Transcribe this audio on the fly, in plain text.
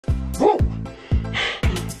boom!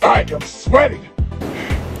 I am sweating.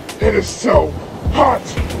 It is so hot.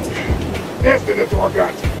 Yes, it is,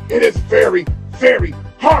 Orgot. It is very, very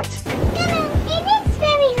hot. It is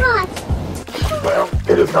very hot. Well,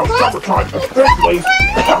 it is now summertime, especially.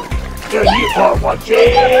 Here you are watching.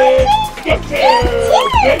 Get you,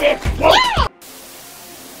 baby. Whoa.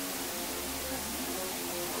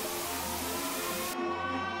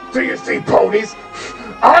 Do you see ponies?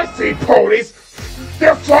 I see ponies.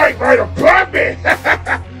 They're flying right above me.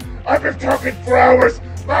 I've been talking for hours.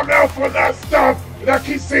 My mouth will not stop, and I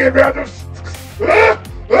keep seeing me on this.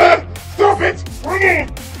 Stop it!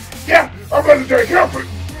 Yeah, I'm gonna take help.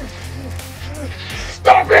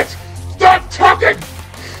 Stop it! Stop talking!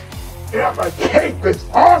 Yeah, my cape is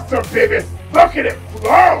awesome, baby. Look at it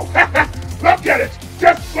flow. Look at it.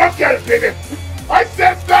 Just look at it, baby. I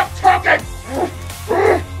said stop talking.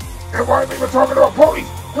 And why am I even talking about ponies?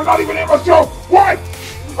 They're not even in my show. Why?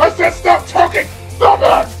 I said stop talking. Stop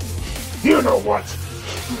it! You know what?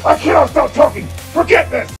 I cannot stop talking. Forget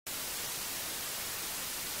this.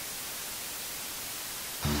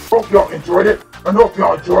 Hope y'all enjoyed it, and hope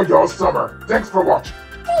y'all enjoyed y'all summer. Thanks for watching.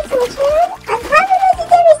 Thanks for watching.